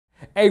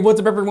Hey,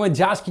 what's up everyone?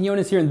 Josh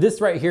Quinones here, and this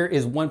right here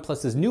is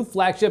OnePlus's new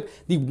flagship,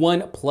 the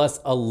OnePlus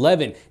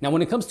 11. Now,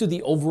 when it comes to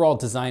the overall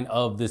design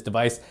of this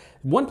device,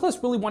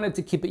 OnePlus really wanted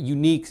to keep it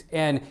unique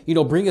and,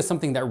 bring us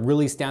something that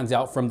really stands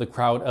out from the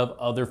crowd of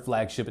other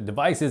flagship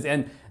devices.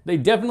 And they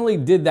definitely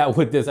did that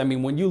with this. I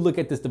mean, when you look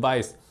at this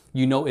device,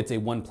 you know it's a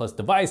OnePlus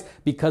device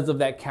because of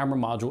that camera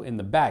module in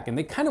the back. And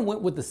they kind of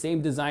went with the same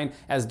design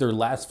as their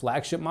last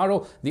flagship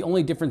model. The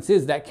only difference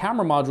is that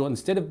camera module,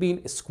 instead of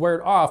being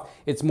squared off,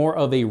 it's more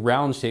of a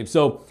round shape.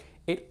 So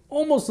it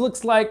almost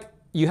looks like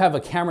you have a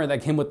camera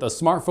that came with a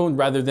smartphone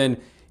rather than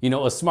a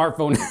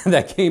smartphone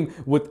that came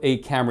with a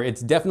camera.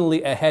 It's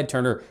definitely a head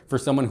turner for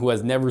someone who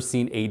has never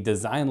seen a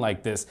design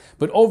like this.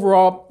 But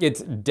overall, it's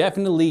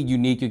definitely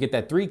unique. You get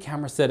that 3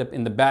 camera setup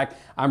in the back.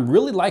 I'm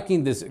really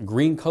liking this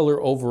green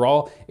color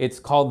overall. It's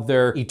called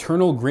their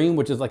Eternal Green,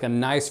 which is like a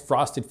nice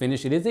frosted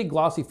finish. It is a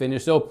glossy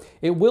finish, so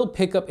it will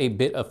pick up a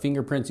bit of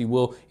fingerprints. You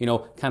will,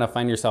 kind of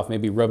find yourself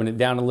maybe rubbing it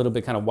down a little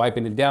bit, kind of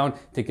wiping it down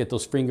to get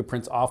those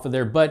fingerprints off of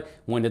there. But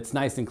when it's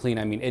nice and clean,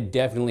 I mean, it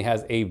definitely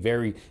has a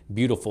very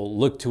beautiful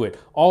look to it.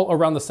 All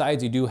around the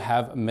sides, you do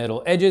have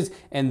metal edges,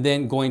 and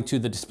then going to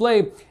the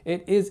display,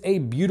 it is a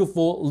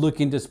beautiful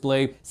looking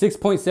display.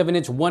 6.7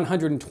 inch,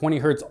 120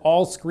 hertz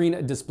all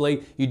screen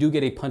display. You do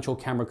get a punch hole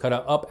camera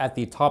cutout up at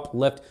the top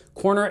left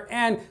corner.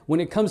 And when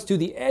it comes to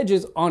the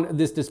edges on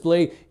this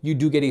display, you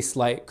do get a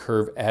slight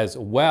curve as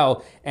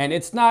well. And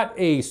it's not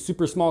a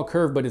super small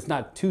curve, but it's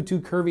not too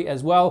curvy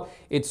as well.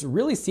 It's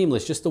really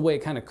seamless, just the way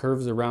it kind of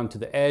curves around to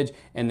the edge,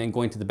 and then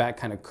going to the back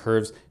kind of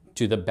curves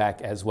to the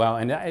back as well.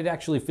 And it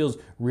actually feels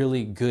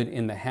really good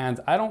in the hands.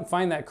 I don't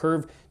find that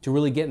curve to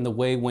really get in the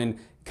way when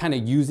kind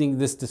of using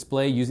this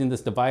display, using this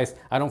device.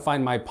 I don't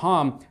find my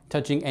palm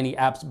touching any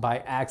apps by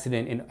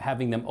accident and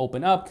having them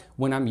open up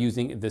when I'm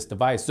using this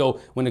device. So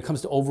when it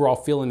comes to overall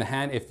feel in the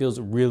hand, it feels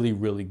really,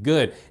 really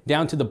good.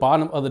 Down to the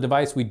bottom of the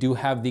device, we do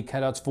have the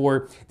cutouts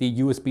for the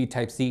USB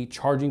Type-C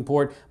charging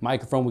port,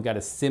 microphone. We got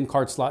a SIM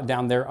card slot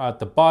down there at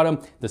the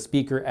bottom, the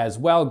speaker as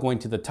well. Going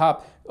to the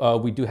top,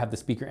 we do have the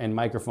speaker and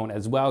microphone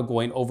as well.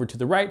 Going over to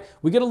the right,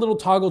 we get a little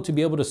toggle to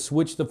be able to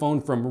switch the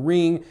phone from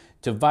ring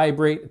to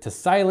vibrate to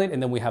silent,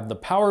 and then we have the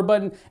power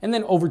button, and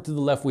then over to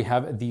the left we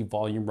have the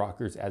volume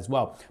rockers as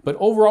well. But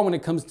overall, when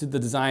it comes to the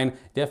design,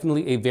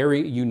 definitely a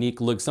very unique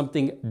look,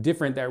 something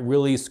different that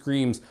really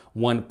screams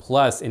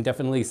OnePlus and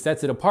definitely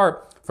sets it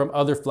apart from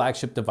other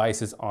flagship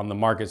devices on the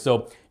market.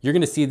 So you're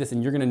gonna see this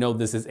and you're gonna know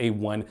this is a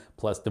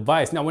OnePlus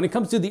device. Now, when it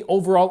comes to the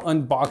overall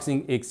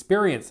unboxing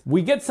experience,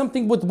 we get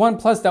something with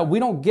OnePlus that we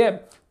don't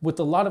get with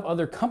a lot of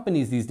other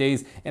companies these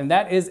days, and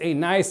that is a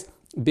nice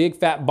big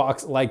fat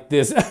box like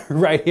this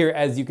right here,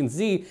 as you can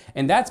see.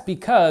 And that's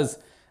because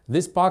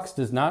this box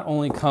does not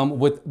only come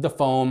with the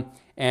phone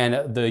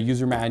and the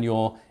user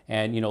manual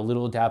and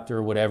little adapter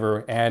or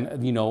whatever, and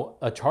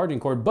a charging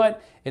cord,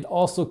 but it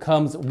also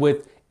comes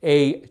with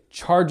a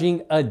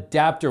charging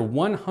adapter,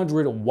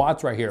 100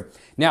 watts right here.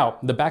 Now,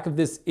 the back of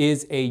this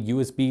is a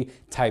USB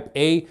Type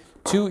A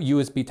to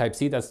USB Type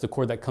C. That's the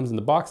cord that comes in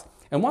the box.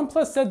 And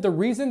OnePlus said the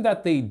reason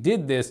that they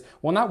did this,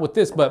 well, not with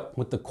this, but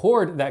with the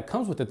cord that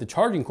comes with it, the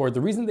charging cord,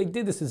 the reason they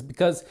did this is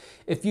because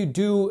if you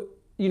do,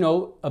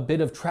 a bit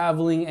of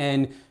traveling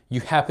and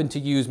you happen to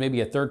use maybe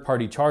a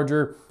third-party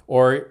charger,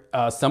 or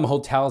some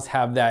hotels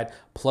have that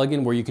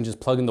plug-in where you can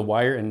just plug in the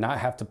wire and not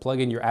have to plug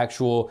in your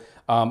actual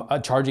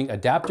charging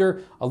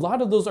adapter. A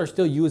lot of those are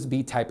still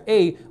USB Type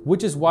A,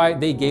 which is why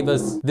they gave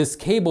us this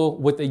cable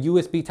with a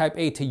USB Type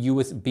A to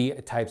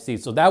USB Type C.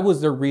 So that was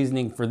their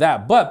reasoning for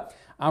that. But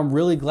I'm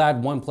really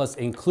glad OnePlus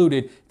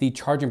included the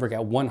charging brick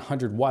at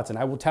 100 watts. And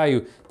I will tell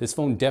you, this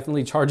phone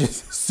definitely charges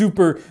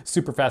super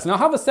fast. And I'll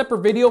have a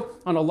separate video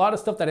on a lot of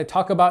stuff that I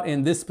talk about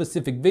in this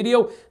specific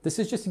video. This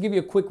is just to give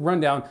you a quick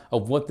rundown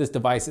of what this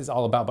device is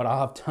all about, but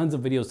I'll have tons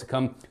of videos to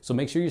come. So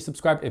make sure you're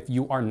subscribed if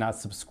you are not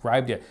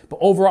subscribed yet. But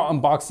overall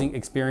unboxing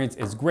experience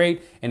is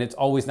great. And it's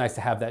always nice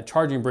to have that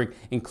charging brick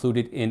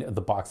included in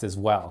the box as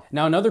well.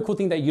 Now, another cool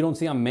thing that you don't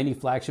see on many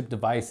flagship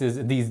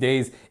devices these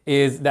days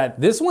is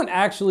that this one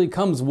actually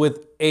comes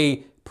with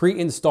a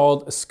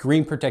pre-installed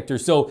screen protector.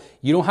 So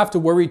you don't have to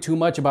worry too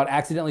much about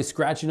accidentally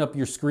scratching up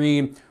your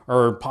screen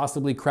or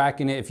possibly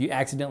cracking it if you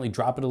accidentally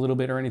drop it a little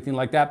bit or anything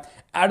like that.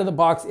 Out of the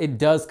box, it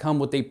does come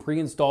with a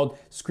pre-installed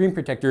screen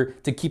protector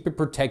to keep it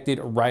protected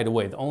right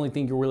away. The only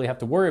thing you really have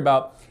to worry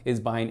about is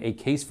buying a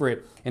case for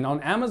it. And on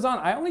Amazon,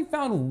 I only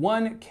found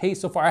one case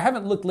so far. I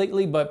haven't looked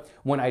lately, but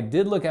when I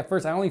did look at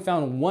first, I only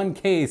found one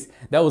case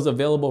that was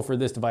available for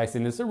this device,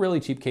 and it's a really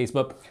cheap case,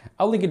 but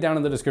I'll link it down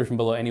in the description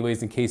below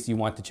anyways in case you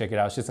want to check it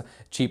out. It's just a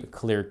cheap,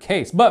 clear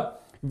case. But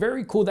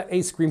very cool that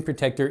a screen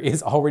protector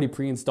is already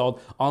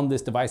pre-installed on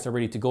this device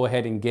already to go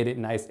ahead and get it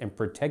nice and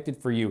protected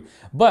for you.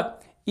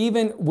 But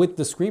even with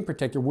the screen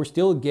protector, we're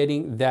still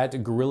getting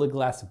that Gorilla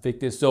Glass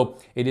Victus, so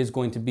it is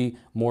going to be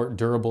more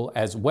durable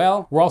as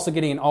well. We're also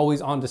getting an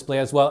always on display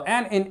as well,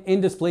 and an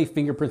in-display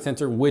fingerprint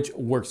sensor, which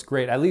works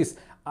great. At least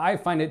I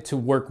find it to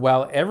work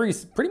well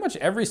pretty much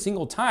every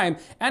single time.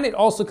 And it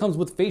also comes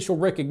with facial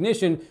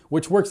recognition,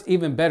 which works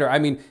even better. I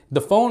mean, the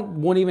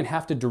phone won't even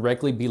have to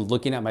directly be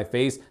looking at my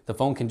face. The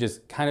phone can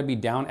just kind of be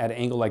down at an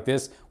angle like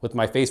this with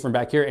my face from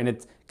back here, and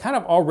it's kind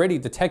of already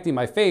detecting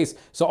my face.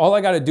 So all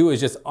I got to do is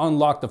just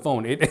unlock the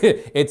phone.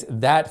 It's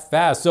that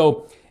fast.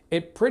 So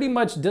it pretty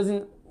much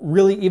doesn't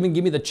really even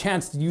give me the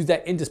chance to use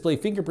that in-display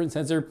fingerprint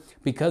sensor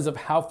because of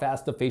how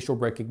fast the facial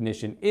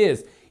recognition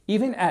is.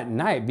 Even at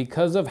night,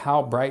 because of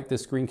how bright the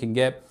screen can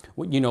get,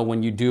 you know,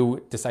 when you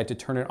do decide to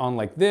turn it on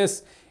like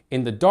this,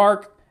 in the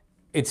dark,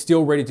 it's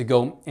still ready to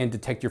go and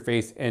detect your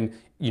face and,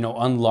 you know,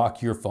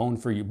 unlock your phone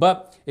for you.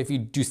 But if you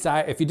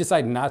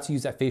decide not to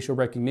use that facial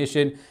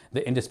recognition,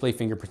 the in-display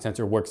fingerprint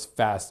sensor works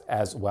fast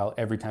as well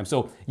every time.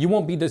 So you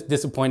won't be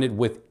disappointed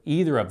with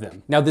either of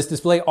them. Now, this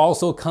display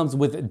also comes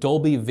with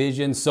Dolby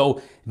Vision.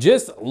 So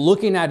just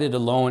looking at it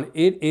alone,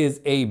 it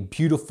is a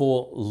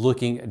beautiful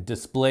looking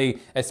display,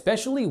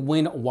 especially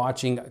when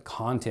watching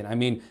content. I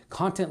mean,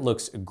 content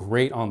looks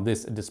great on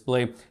this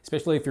display,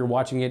 especially if you're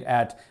watching it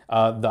at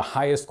the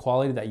highest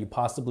quality that you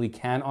possibly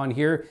can on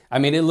here. I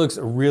mean, it looks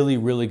really,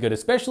 really good,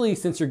 especially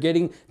since you're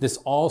getting this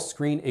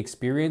all-screen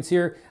experience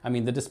here. I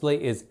mean, the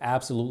display is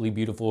absolutely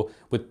beautiful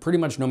with pretty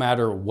much no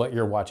matter what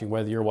you're watching,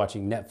 whether you're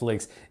watching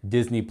Netflix,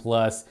 Disney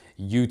Plus,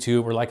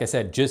 YouTube, or like I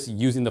said, just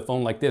using the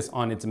phone like this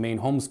on its main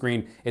home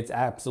screen. It's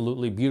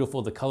absolutely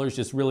beautiful. The colors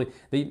just really,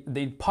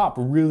 they pop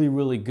really,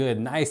 really good,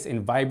 nice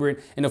and vibrant.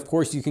 And of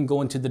course you can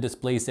go into the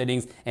display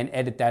settings and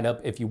edit that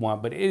up if you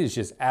want, but it is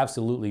just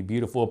absolutely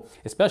beautiful,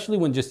 especially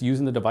when just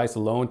using the device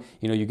alone.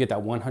 You know, you get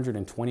that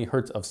 120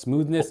 hertz of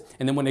smoothness.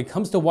 And then when it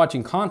comes to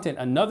watching content,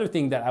 another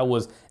thing that I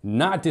was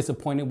not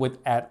disappointed with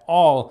at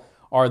all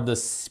are the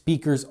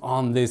speakers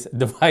on this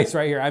device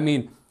right here. I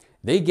mean,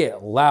 they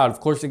get loud. Of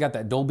course, they got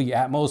that Dolby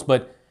Atmos,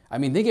 but I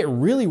mean, they get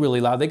really,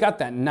 really loud. They got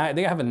that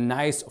they have a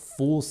nice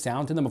full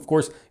sound to them. Of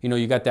course, you know,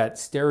 you got that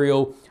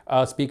stereo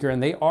speaker,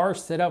 and they are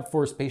set up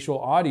for spatial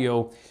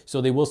audio,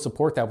 so they will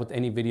support that with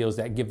any videos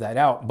that give that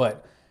out.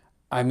 But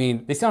I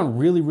mean, they sound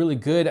really, really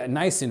good,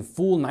 nice and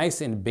full,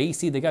 nice and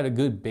bassy. They got a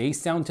good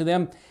bass sound to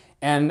them.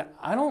 And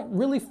I don't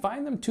really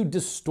find them to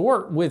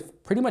distort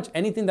with pretty much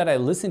anything that I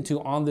listen to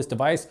on this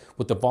device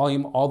with the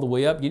volume all the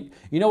way up. You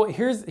know what,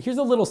 here's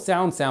a little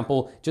sound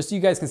sample just so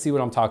you guys can see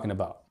what I'm talking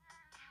about.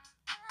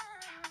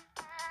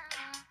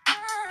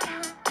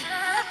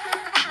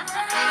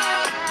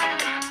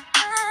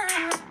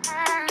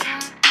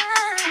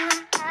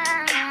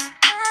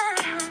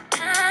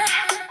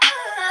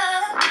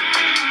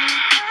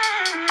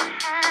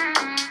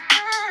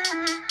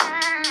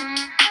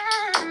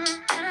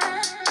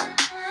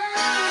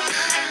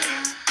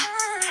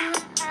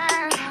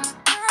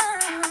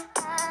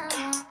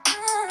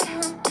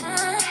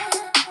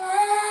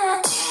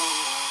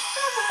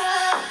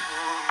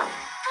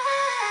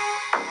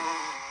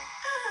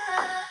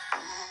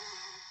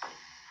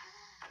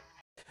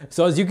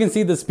 So as you can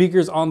see, the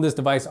speakers on this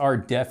device are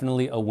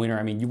definitely a winner.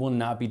 I mean, you will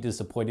not be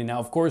disappointed. Now,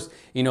 of course,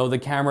 you know, the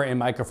camera and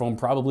microphone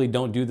probably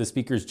don't do the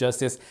speakers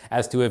justice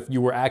as to if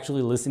you were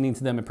actually listening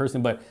to them in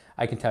person, but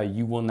I can tell you,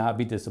 you will not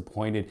be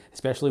disappointed,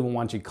 especially when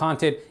watching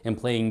content and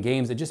playing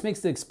games. It just makes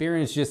the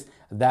experience just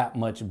that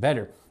much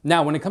better.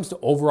 Now, when it comes to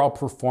overall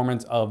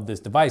performance of this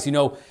device, you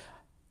know,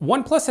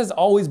 OnePlus has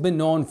always been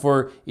known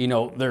for, you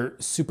know, their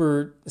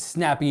super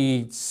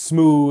snappy,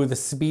 smooth,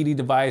 speedy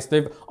device.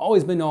 They've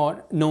always been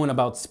known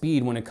about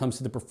speed when it comes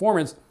to the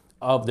performance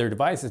of their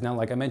devices. Now,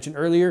 like I mentioned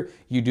earlier,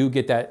 you do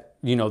get that,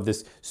 you know,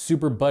 this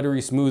super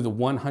buttery smooth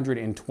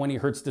 120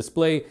 hertz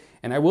display.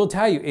 And I will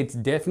tell you, it's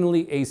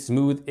definitely a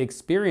smooth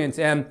experience.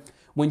 And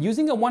when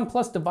using a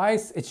OnePlus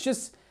device,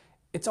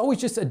 it's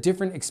always just a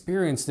different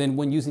experience than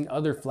when using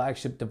other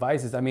flagship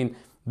devices. I mean,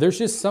 there's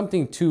just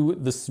something to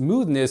the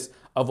smoothness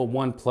of a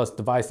OnePlus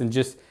device and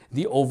just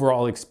the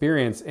overall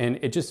experience, and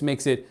it just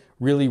makes it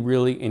really,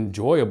 really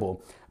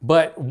enjoyable.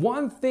 But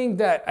one thing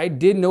that I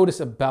did notice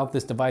about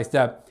this device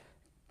that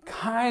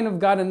kind of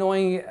got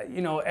annoying,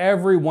 you know,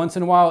 every once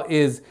in a while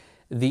is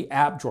the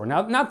app drawer.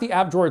 Now, not the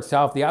app drawer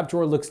itself. The app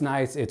drawer looks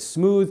nice, it's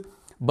smooth,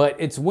 but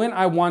it's when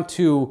I want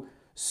to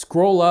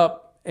scroll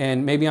up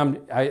and maybe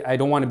I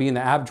don't want to be in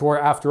the app drawer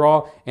after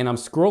all, and I'm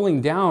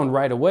scrolling down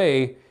right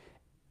away,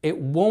 it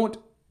won't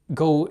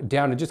go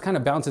down. It just kind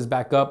of bounces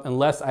back up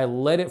unless I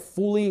let it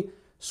fully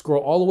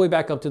scroll all the way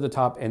back up to the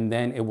top, and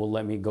then it will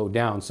let me go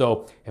down.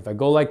 So if I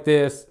go like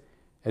this,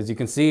 as you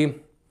can see,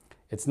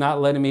 it's not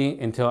letting me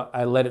until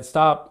I let it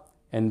stop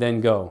and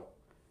then go.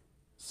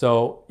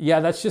 So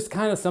yeah, that's just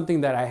kind of something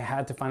that I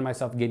had to find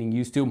myself getting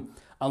used to,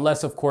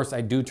 unless of course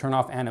I do turn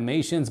off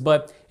animations.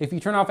 But if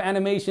you turn off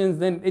animations,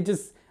 then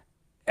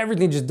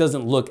everything just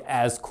doesn't look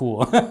as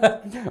cool.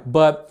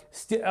 But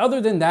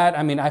other than that,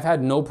 I mean, I've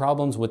had no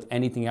problems with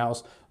anything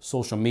else.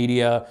 Social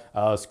media,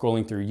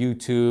 scrolling through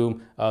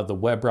YouTube, the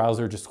web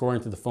browser, just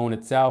scrolling through the phone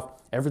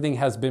itself. Everything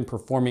has been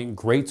performing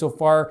great so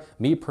far.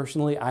 Me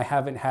personally, I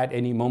haven't had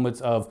any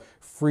moments of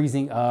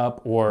freezing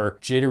up or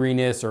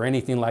jitteriness or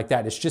anything like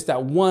that. It's just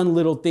that one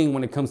little thing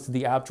when it comes to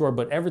the app drawer,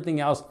 but everything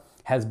else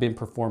has been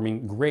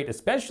performing great,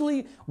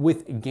 especially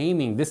with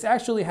gaming. This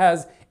actually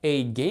has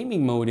a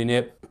gaming mode in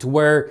it to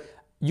where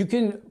you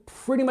can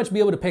pretty much be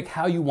able to pick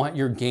how you want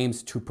your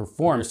games to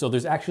perform. So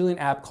there's actually an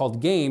app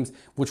called Games,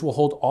 which will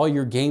hold all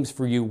your games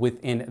for you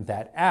within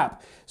that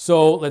app.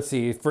 So let's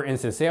see, for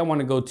instance, say I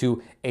want to go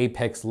to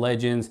Apex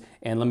Legends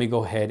and let me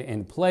go ahead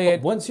and play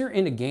it. Once you're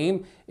in a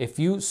game, if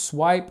you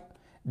swipe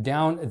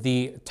down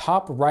the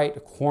top right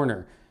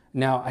corner,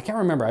 now I can't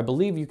remember, I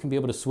believe you can be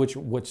able to switch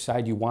which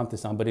side you want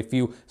this on, but if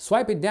you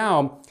swipe it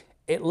down,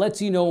 it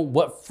lets you know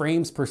what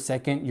frames per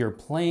second you're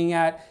playing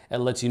at. It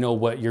lets you know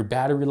what your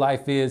battery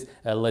life is.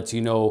 It lets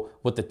you know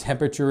what the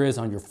temperature is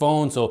on your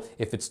phone. So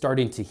if it's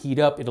starting to heat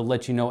up, it'll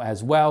let you know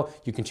as well.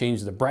 You can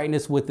change the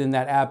brightness within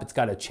that app. It's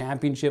got a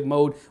championship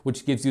mode,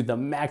 which gives you the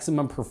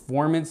maximum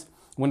performance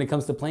when it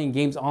comes to playing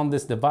games on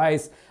this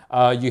device.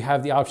 You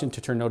have the option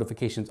to turn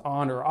notifications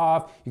on or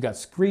off. You got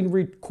screen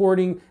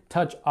recording,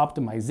 touch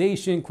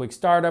optimization, quick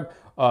startup,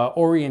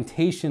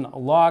 orientation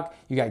lock.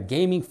 You got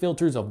gaming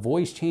filters, a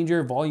voice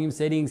changer, volume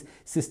settings,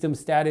 system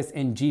status,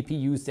 and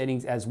GPU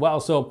settings as well.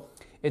 So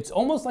it's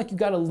almost like you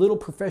got a little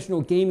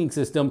professional gaming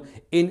system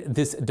in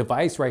this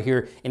device right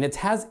here. And it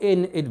has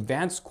an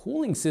advanced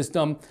cooling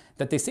system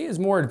that they say is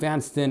more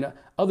advanced than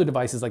other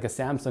devices like a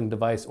Samsung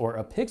device or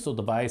a Pixel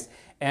device.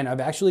 And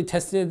I've actually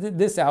tested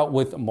this out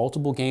with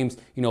multiple games,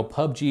 you know,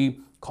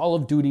 PUBG, Call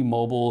of Duty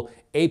Mobile,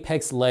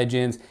 Apex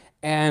Legends,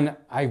 and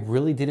I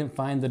really didn't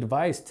find the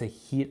device to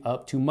heat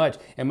up too much.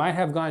 It might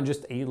have gone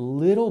just a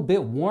little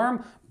bit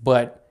warm,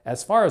 but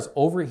as far as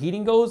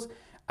overheating goes,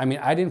 I mean,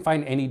 I didn't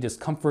find any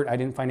discomfort. I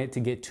didn't find it to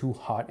get too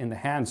hot in the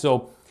hand.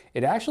 So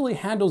it actually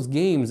handles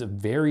games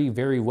very,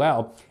 very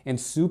well and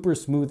super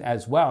smooth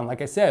as well. And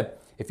like I said,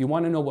 if you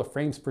want to know what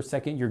frames per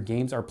second your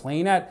games are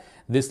playing at,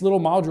 this little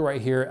module right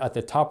here at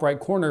the top right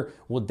corner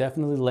will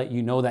definitely let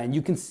you know that. And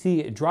you can see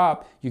it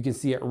drop, you can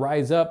see it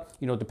rise up,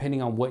 you know, depending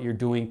on what you're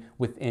doing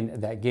within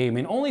that game.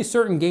 And only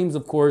certain games,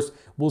 of course,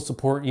 will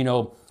support, you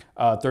know,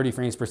 30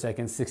 frames per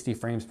second, 60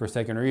 frames per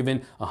second, or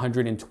even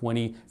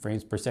 120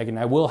 frames per second.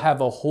 I will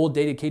have a whole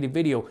dedicated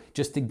video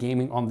just to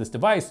gaming on this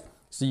device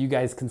so you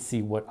guys can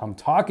see what I'm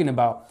talking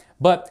about.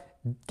 But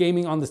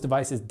gaming on this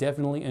device is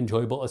definitely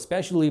enjoyable,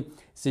 especially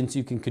since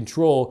you can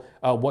control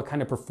what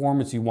kind of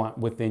performance you want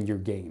within your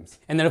games.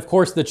 And then of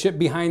course, the chip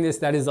behind this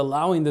that is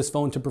allowing this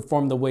phone to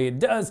perform the way it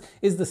does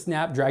is the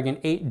Snapdragon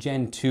 8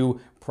 Gen 2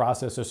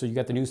 processor. So you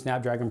got the new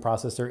Snapdragon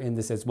processor in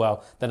this as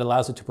well that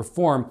allows it to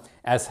perform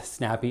as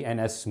snappy and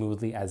as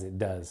smoothly as it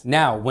does.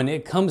 Now, when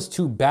it comes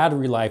to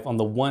battery life on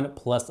the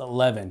OnePlus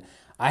 11,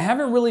 I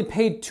haven't really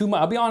paid too much,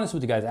 I'll be honest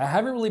with you guys, I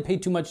haven't really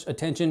paid too much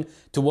attention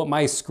to what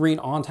my screen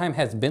on time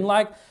has been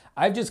like.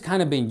 I've just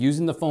kind of been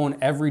using the phone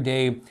every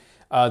day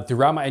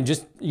throughout and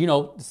just, you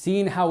know,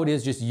 seeing how it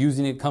is, just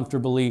using it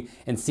comfortably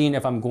and seeing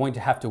if I'm going to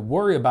have to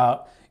worry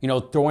about, you know,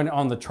 throwing it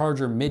on the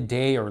charger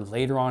midday or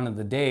later on in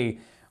the day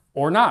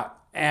or not.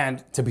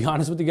 And to be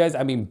honest with you guys,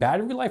 I mean,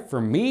 battery life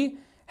for me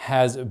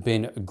has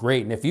been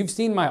great. And if you've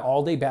seen my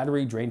all-day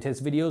battery drain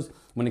test videos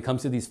when it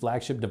comes to these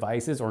flagship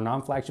devices or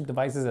non-flagship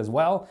devices as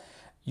well,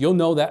 you'll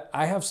know that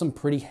I have some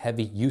pretty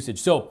heavy usage.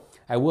 So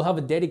I will have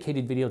a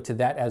dedicated video to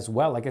that as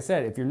well. Like I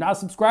said, if you're not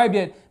subscribed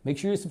yet, make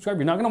sure you subscribe.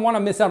 You're not gonna wanna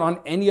miss out on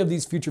any of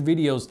these future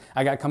videos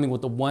I got coming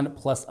with the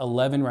OnePlus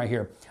 11 right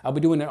here. I'll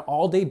be doing an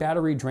all-day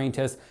battery drain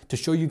test to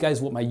show you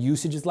guys what my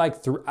usage is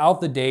like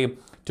throughout the day,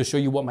 to show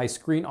you what my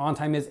screen on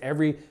time is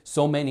every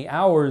so many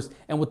hours,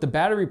 and what the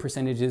battery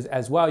percentages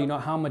as well, you know,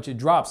 how much it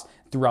drops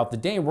throughout the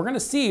day. And we're gonna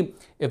see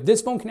if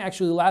this phone can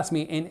actually last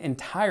me an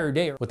entire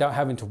day without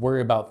having to worry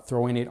about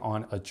throwing it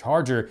on a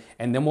charger.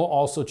 And then we'll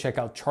also check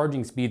out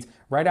charging speeds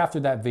right after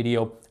that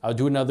video. I'll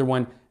do another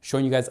one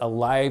showing you guys a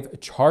live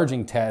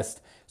charging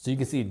test so you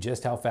can see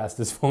just how fast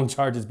this phone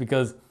charges,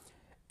 because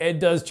it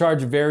does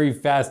charge very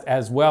fast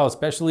as well,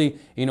 especially,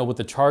 you know, with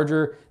the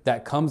charger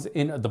that comes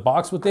in the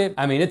box with it.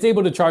 I mean, it's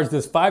able to charge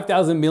this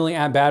 5,000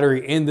 milliamp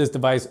battery in this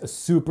device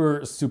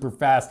super, super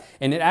fast.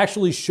 And it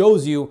actually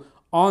shows you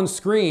on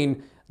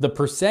screen the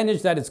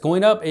percentage that it's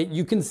going up.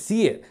 You can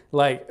see it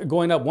like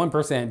going up 1%,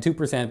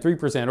 2%,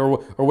 3%,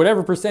 or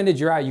whatever percentage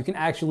you're at. You can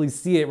actually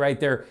see it right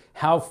there,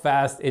 how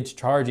fast it's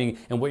charging.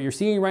 And what you're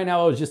seeing right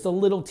now is just a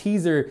little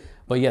teaser.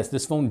 But yes,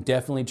 this phone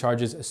definitely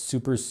charges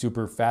super,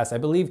 super fast. I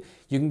believe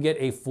you can get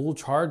a full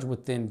charge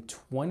within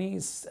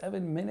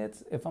 27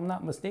 minutes, if I'm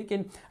not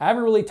mistaken. I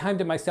haven't really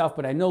timed it myself,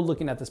 but I know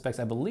looking at the specs,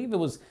 I believe it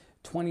was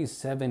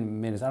 27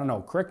 minutes. I don't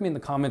know, correct me in the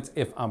comments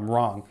if I'm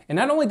wrong. And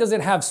not only does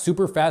it have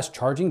super fast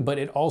charging, but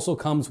it also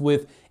comes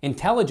with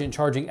intelligent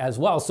charging as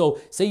well. So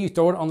say you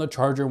throw it on the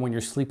charger when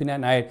you're sleeping at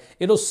night,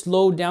 it'll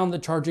slow down the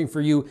charging for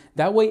you.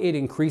 That way it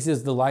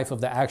increases the life of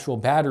the actual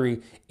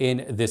battery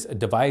in this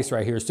device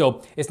right here.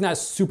 So it's not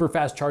super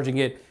fast charging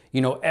it,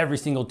 you know, every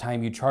single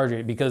time you charge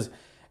it, because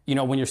you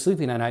know, when you're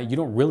sleeping at night, you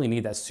don't really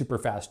need that super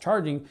fast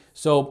charging.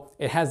 So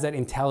it has that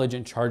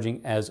intelligent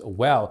charging as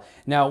well.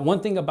 Now,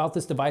 one thing about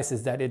this device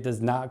is that it does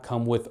not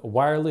come with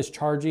wireless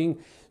charging.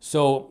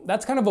 So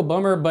that's kind of a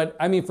bummer. But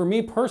I mean, for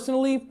me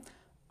personally,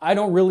 I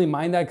don't really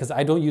mind that because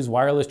I don't use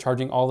wireless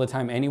charging all the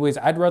time anyways.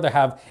 I'd rather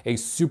have a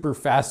super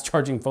fast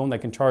charging phone that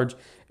can charge,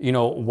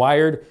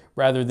 wired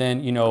rather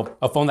than,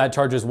 a phone that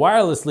charges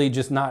wirelessly,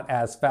 just not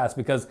as fast,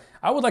 because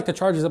I would like to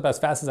charge this up as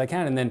fast as I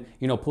can and then,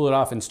 pull it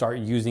off and start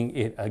using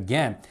it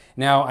again.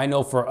 Now, I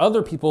know for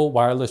other people,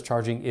 wireless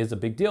charging is a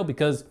big deal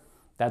because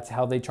that's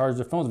how they charge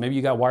their phones. Maybe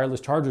you got wireless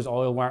chargers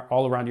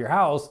all around your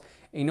house.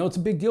 And, it's a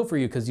big deal for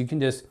you because you can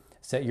just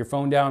set your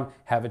phone down,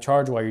 have it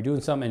charge while you're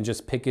doing something, and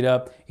just pick it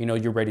up.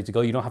 You're ready to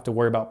go. You don't have to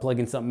worry about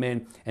plugging something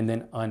in and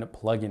then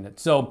unplugging it.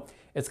 So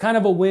it's kind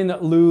of a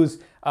win-lose.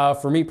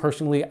 For me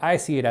personally, I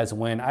see it as a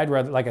win. I'd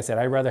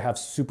rather have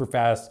super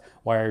fast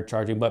wired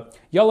charging, but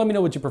y'all let me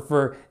know what you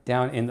prefer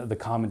down in the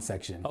comment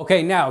section.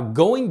 Okay, now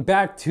going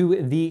back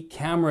to the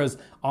cameras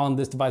on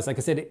this device. Like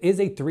I said, it is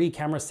a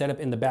 3-camera setup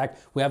in the back.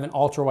 We have an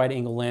ultra wide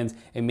angle lens,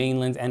 a main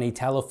lens, and a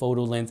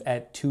telephoto lens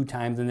at 2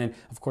 times. And then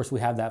of course we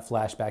have that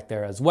flash back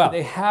there as well.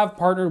 They have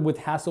partnered with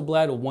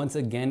Hasselblad once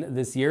again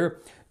this year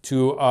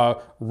to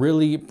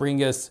really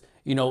bring us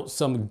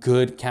some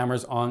good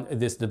cameras on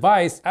this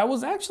device. I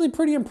was actually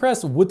pretty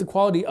impressed with the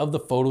quality of the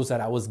photos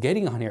that I was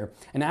getting on here.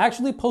 And I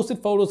actually posted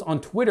photos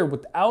on Twitter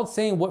without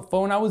saying what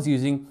phone I was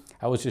using.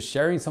 I was just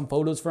sharing some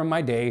photos from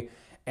my day.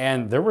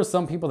 And there were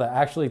some people that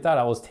actually thought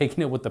I was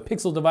taking it with the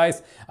Pixel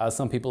device.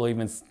 Some people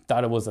even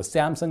thought it was a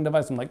Samsung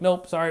device. I'm like,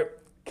 nope, sorry,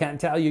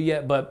 can't tell you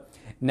yet, but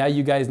now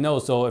you guys know.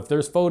 So if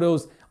there's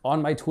photos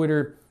on my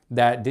Twitter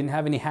that didn't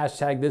have any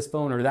hashtag this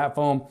phone or that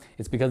phone,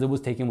 it's because it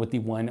was taken with the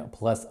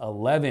OnePlus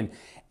 11.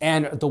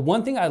 And the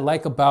one thing I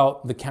like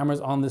about the cameras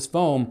on this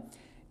phone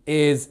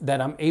is that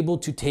I'm able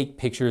to take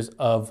pictures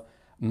of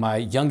my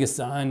youngest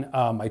son,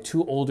 my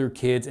 2 older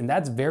kids, and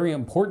that's very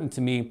important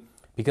to me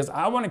because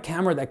I want a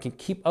camera that can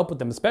keep up with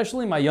them,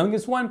 especially my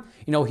youngest one.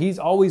 He's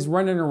always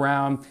running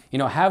around,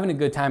 having a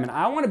good time, and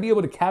I want to be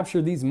able to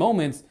capture these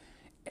moments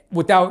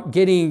without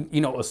getting,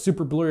 a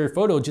super blurry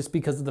photo just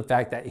because of the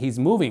fact that he's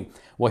moving.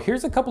 Well,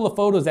 here's a couple of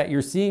photos that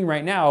you're seeing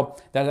right now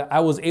that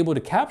I was able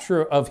to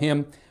capture of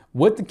him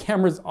with the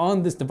cameras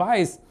on this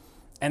device,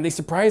 and they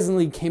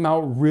surprisingly came out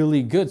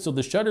really good. So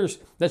the shutters,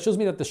 that shows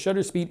me that the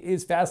shutter speed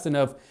is fast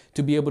enough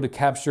to be able to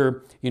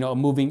capture, a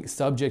moving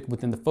subject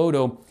within the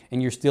photo,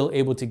 and you're still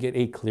able to get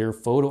a clear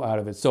photo out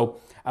of it. So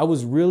I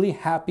was really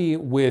happy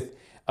with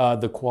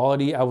the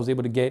quality I was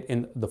able to get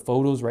in the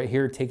photos right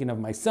here taken of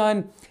my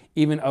son,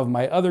 even of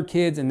my other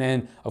kids. And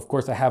then of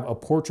course I have a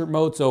portrait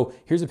mode. So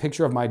here's a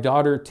picture of my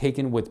daughter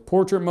taken with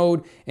portrait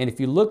mode. And if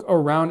you look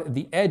around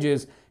the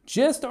edges,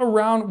 just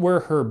around where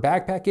her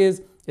backpack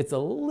is, it's a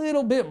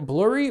little bit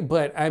blurry,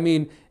 but I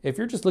mean, if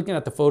you're just looking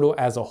at the photo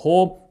as a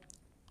whole,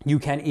 you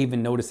can't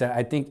even notice that.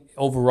 I think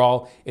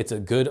overall it's a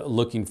good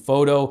looking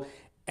photo.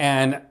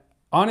 And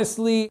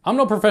honestly, I'm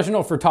no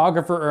professional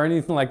photographer or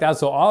anything like that,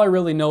 so all I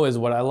really know is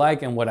what I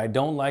like and what I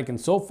don't like. And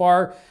so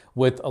far,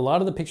 with a lot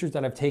of the pictures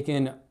that I've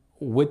taken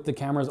with the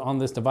cameras on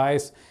this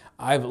device,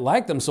 I've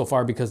liked them so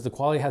far because the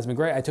quality has been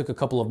great. I took a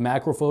couple of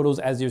macro photos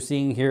as you're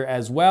seeing here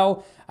as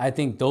well. I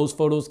think those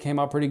photos came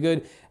out pretty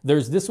good.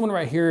 There's this one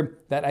right here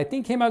that I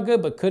think came out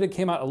good, but could have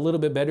came out a little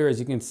bit better. As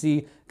you can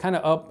see, kind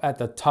of up at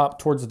the top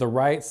towards the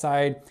right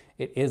side,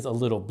 it is a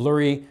little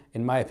blurry.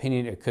 In my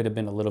opinion, it could have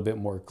been a little bit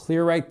more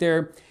clear right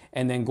there.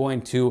 And then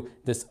going to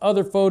this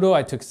other photo,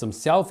 I took some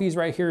selfies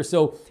right here.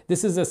 So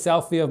this is a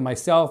selfie of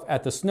myself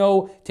at the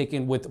snow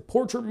taken with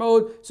portrait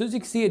mode. So as you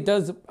can see, it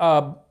does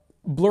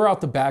blur out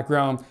the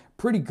background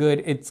pretty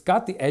good. It's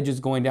got the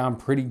edges going down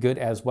pretty good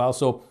as well.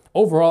 So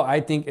overall,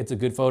 I think it's a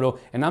good photo,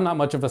 and I'm not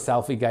much of a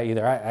selfie guy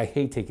either. I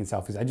hate taking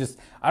selfies.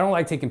 I don't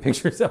like taking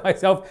pictures of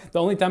myself.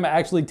 The only time I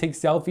actually take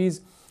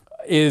selfies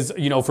is,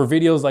 for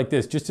videos like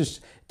this,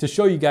 just to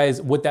show you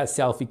guys what that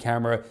selfie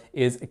camera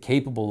is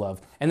capable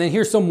of. And then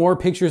here's some more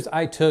pictures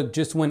I took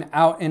just when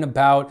out and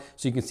about,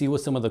 so you can see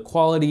what some of the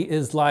quality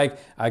is like.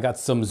 I got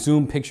some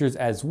zoom pictures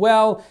as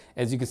well.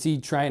 As you can see,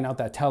 trying out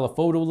that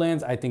telephoto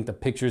lens, I think the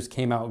pictures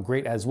came out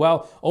great as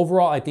well.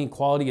 Overall, I think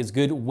quality is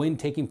good when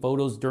taking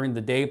photos during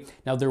the day.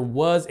 Now, there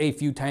was a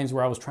few times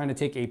where I was trying to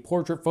take a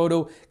portrait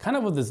photo, kind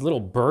of with this little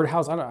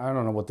birdhouse. I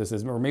don't know what this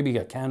is, or maybe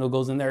a candle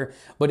goes in there,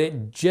 but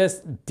it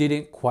just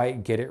didn't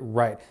quite get it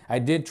right. I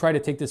did try to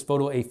take this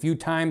photo a few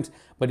times,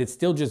 but it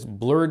still just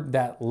blurred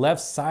that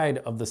left side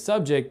of the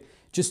subject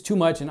just too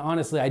much. And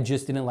honestly, I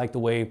just didn't like the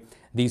way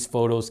these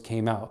photos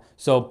came out.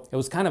 So it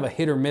was kind of a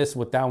hit or miss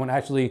with that one.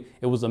 Actually,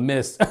 it was a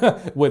miss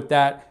with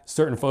that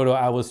certain photo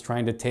I was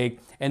trying to take.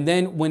 And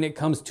then when it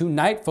comes to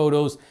night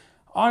photos,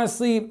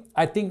 honestly,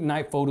 I think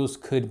night photos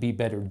could be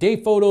better. Day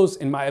photos,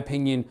 in my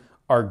opinion,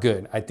 are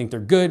good. I think they're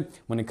good.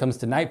 When it comes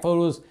to night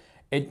photos,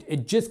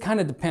 it just kind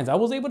of depends. I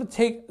was able to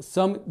take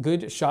some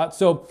good shots.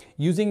 So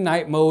using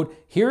night mode,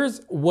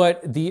 here's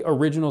what the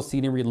original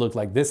scenery looked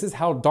like. This is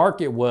how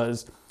dark it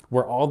was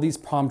where all these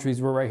palm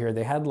trees were right here.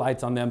 They had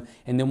lights on them.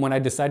 And then when I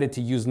decided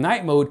to use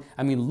night mode,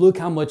 I mean, look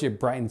how much it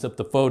brightens up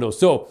the photo.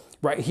 So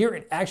right here,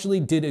 it actually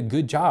did a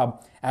good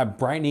job at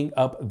brightening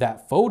up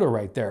that photo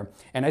right there.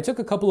 And I took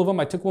a couple of them.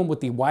 I took one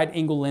with the wide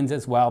angle lens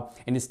as well,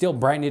 and it still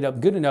brightened it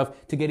up good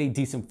enough to get a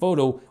decent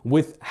photo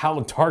with how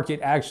dark it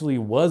actually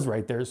was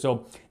right there.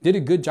 So did a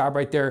good job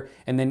right there.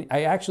 And then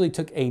I actually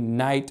took a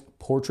night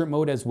portrait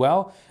mode as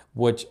well,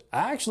 which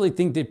I actually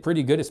think did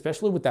pretty good,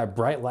 especially with that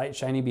bright light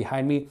shining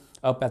behind me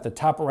up at the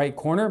top right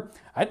corner.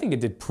 I think it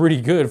did pretty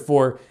good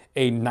for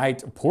a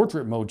night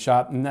portrait mode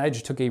shot. And then I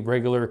just took a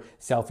regular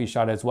selfie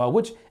shot as well,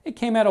 which it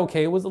came out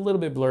okay. It was a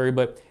little bit blurry,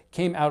 but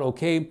came out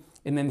okay.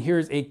 And then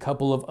here's a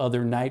couple of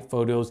other night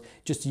photos,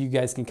 just so you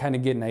guys can kind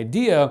of get an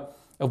idea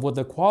of what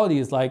the quality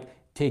is like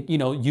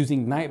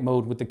using night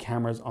mode with the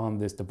cameras on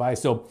this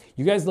device. So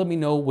you guys let me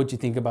know what you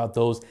think about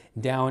those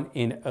down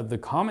in the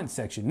comment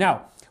section.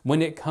 Now,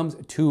 when it comes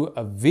to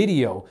a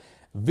video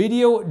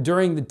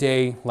during the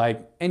day,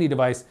 like any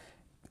device,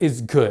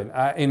 is good.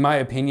 In my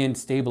opinion,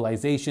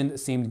 stabilization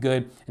seemed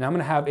good. And I'm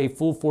gonna have a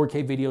full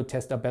 4K video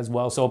test up as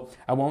well. So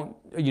I won't,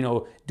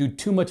 do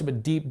too much of a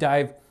deep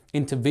dive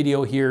into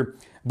video here.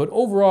 But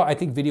overall, I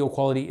think video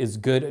quality is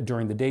good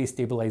during the day.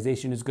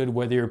 Stabilization is good,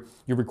 whether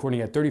you're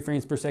recording at 30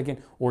 frames per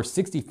second or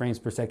 60 frames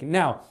per second.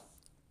 Now,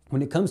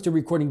 when it comes to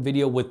recording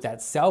video with that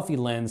selfie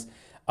lens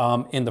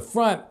in the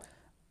front,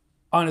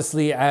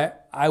 honestly,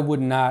 I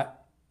would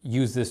not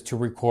use this to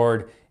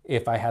record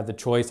if I had the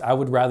choice. I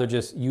would rather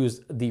just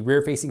use the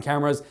rear facing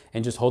cameras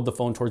and just hold the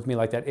phone towards me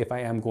like that if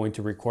I am going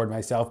to record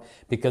myself,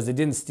 because it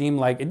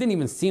didn't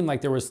even seem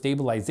like there was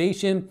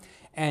stabilization,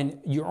 and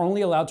you're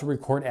only allowed to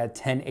record at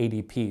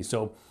 1080p.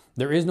 So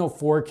there is no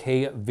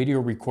 4K video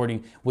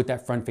recording with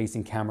that front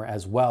facing camera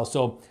as well.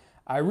 So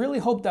I really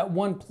hope that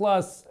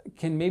OnePlus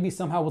can maybe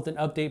somehow with an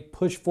update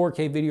push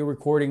 4K video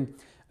recording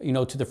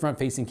to the front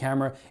facing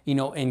camera,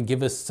 and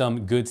give us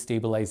some good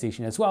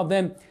stabilization as well.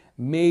 Then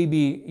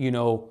maybe,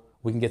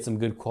 we can get some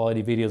good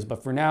quality videos.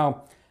 But for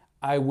now,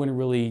 I wouldn't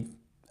really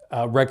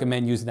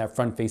recommend using that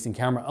front facing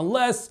camera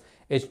unless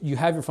you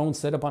have your phone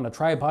set up on a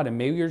tripod and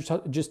maybe you're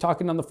just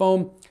talking to the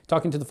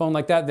phone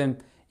like that,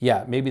 then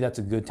yeah, maybe that's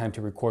a good time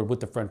to record with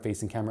the front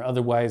facing camera.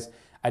 Otherwise,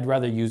 I'd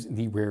rather use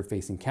the rear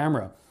facing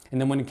camera. And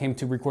then when it came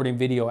to recording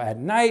video at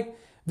night,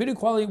 video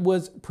quality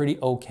was pretty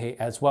okay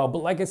as well.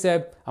 But like I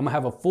said, I'm gonna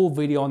have a full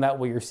video on that.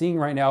 What you're seeing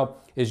right now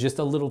is just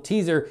a little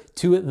teaser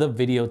to the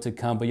video to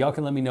come. But y'all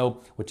can let me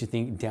know what you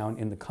think down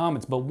in the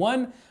comments. But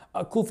one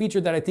cool feature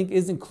that I think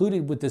is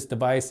included with this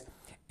device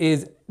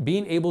is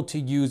being able to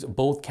use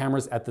both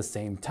cameras at the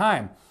same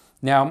time.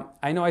 Now,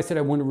 I know I said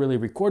I wouldn't really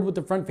record with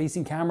the front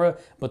facing camera,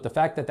 but the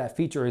fact that that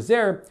feature is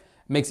there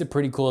makes it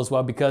pretty cool as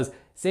well, because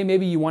say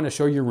maybe you want to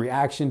show your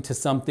reaction to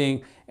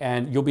something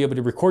and you'll be able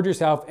to record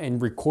yourself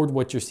and record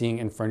what you're seeing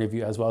in front of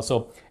you as well.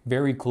 So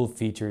very cool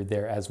feature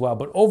there as well.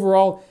 But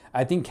overall,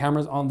 I think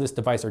cameras on this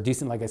device are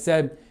decent. Like I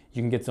said,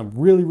 you can get some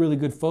really, really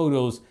good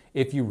photos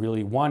if you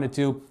really wanted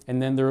to.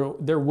 And then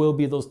there will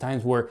be those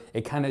times where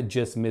it kind of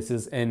just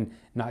misses and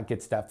not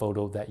gets that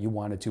photo that you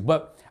wanted to.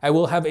 But I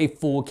will have a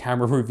full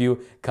camera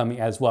review coming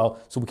as well,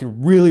 so we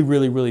can really,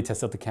 really, really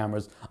test out the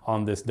cameras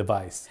on this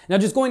device. Now,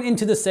 just going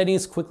into the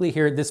settings quickly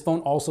here, this phone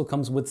also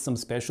comes with some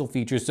special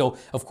features. So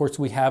of course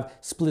we have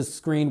split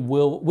screen,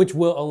 which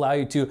will allow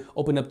you to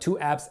open up two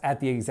apps at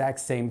the exact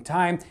same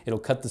time. It'll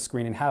cut the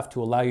screen in half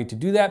to allow you to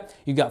do that.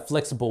 You got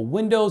flexible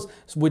windows,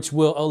 which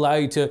will allow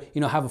you to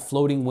have a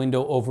floating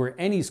window over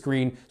any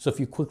screen. So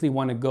if you quickly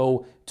want to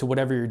go to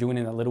whatever you're doing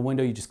in that little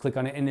window, you just click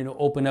on it and it'll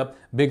open up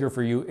bigger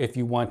for you if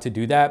you want to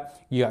do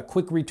that. You got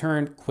quick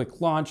return,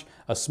 quick launch,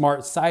 a smart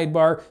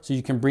sidebar, so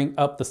you can bring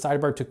up the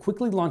sidebar to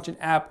quickly launch an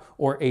app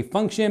or a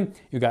function.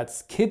 You got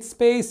kid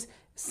space,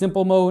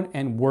 simple mode,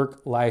 and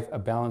work-life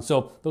balance.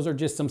 So those are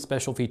just some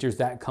special features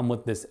that come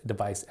with this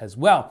device as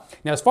well.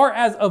 Now, as far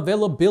as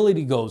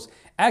availability goes,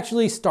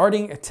 actually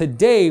starting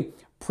today,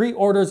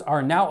 pre-orders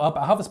are now up.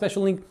 I'll have a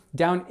special link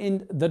down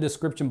in the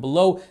description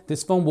below.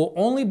 This phone will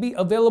only be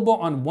available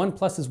on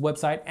OnePlus's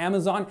website,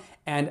 Amazon,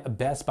 and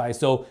Best Buy.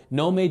 So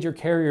no major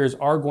carriers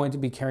are going to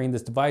be carrying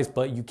this device,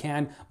 but you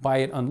can buy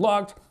it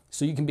unlocked,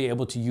 so you can be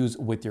able to use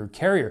with your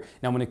carrier.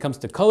 Now, when it comes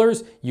to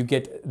colors, you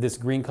get this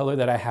green color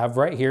that I have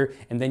right here,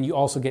 and then you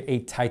also get a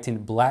Titan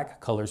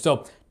black color.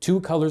 So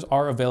two colors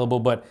are available,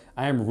 but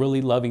I am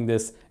really loving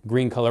this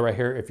green color right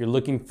here. If you're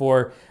looking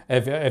for,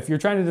 if you're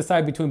trying to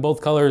decide between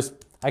both colors,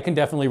 I can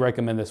definitely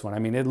recommend this one. I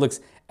mean, it looks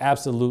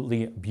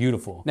absolutely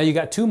beautiful. Now, you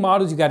got two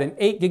models. You got an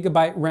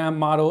 8GB RAM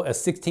model, a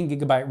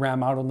 16GB RAM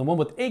model. And the one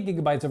with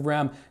 8GB of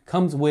RAM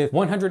comes with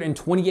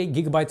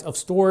 128GB of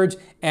storage,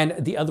 and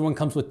the other one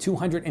comes with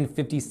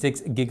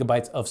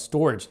 256GB of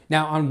storage.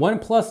 Now, on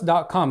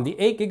OnePlus.com, the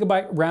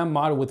 8GB RAM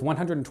model with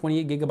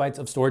 128GB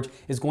of storage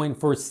is going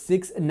for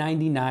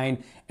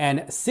 $699 and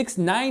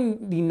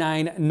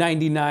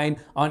 $699.99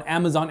 on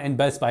Amazon and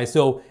Best Buy.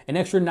 So an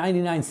extra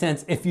 99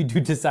 cents if you do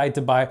decide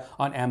to buy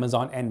on on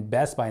Amazon and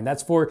Best Buy, and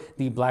that's for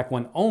the black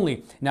one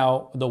only.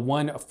 Now, the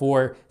one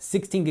for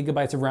 16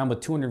 gigabytes of RAM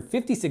with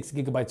 256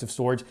 gigabytes of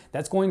storage,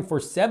 that's going for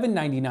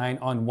 $799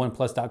 on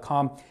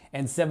OnePlus.com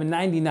and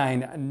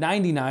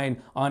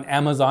 $799.99 on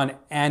Amazon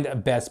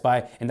and Best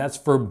Buy, and that's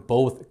for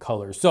both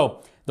colors.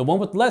 So the one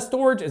with less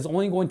storage is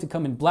only going to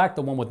come in black.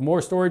 The one with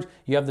more storage,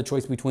 you have the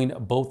choice between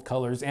both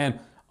colors. And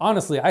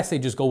honestly, I say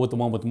just go with the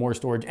one with more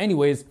storage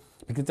anyways,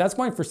 because that's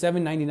going for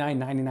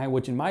 $799.99,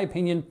 which in my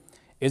opinion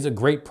is a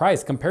great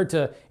price compared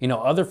to,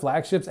 other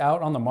flagships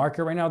out on the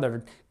market right now that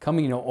are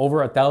coming,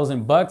 over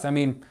 $1,000. I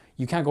mean,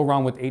 you can't go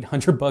wrong with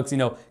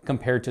 $800,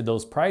 compared to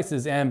those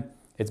prices. And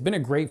it's been a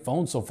great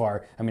phone so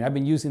far. I mean, I've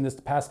been using this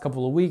the past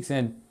couple of weeks,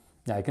 and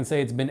I can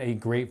say it's been a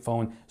great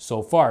phone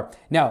so far.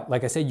 Now,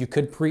 like I said, you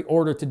could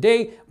pre-order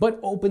today, but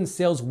open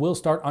sales will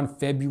start on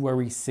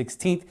February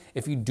 16th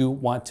if you do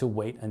want to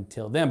wait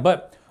until then.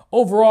 But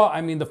overall,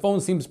 I mean, the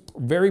phone seems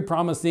very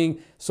promising.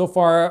 So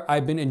far,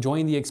 I've been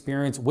enjoying the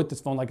experience with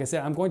this phone. Like I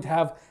said, I'm going to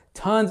have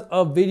tons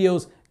of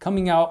videos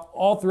coming out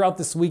all throughout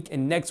this week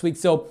and next week.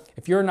 So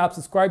if you're not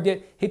subscribed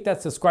yet, hit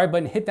that subscribe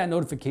button, hit that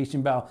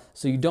notification bell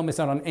so you don't miss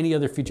out on any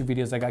other future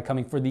videos I got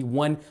coming for the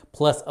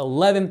OnePlus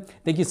 11.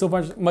 Thank you so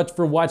much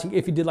for watching.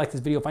 If you did like this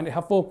video, find it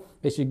helpful,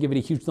 make sure you give it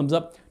a huge thumbs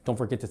up. Don't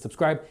forget to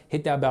subscribe,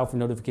 hit that bell for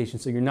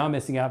notifications so you're not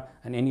missing out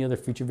on any other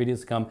future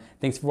videos to come.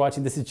 Thanks for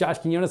watching. This is Josh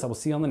Quinones. I will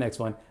see you on the next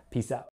one. Peace out.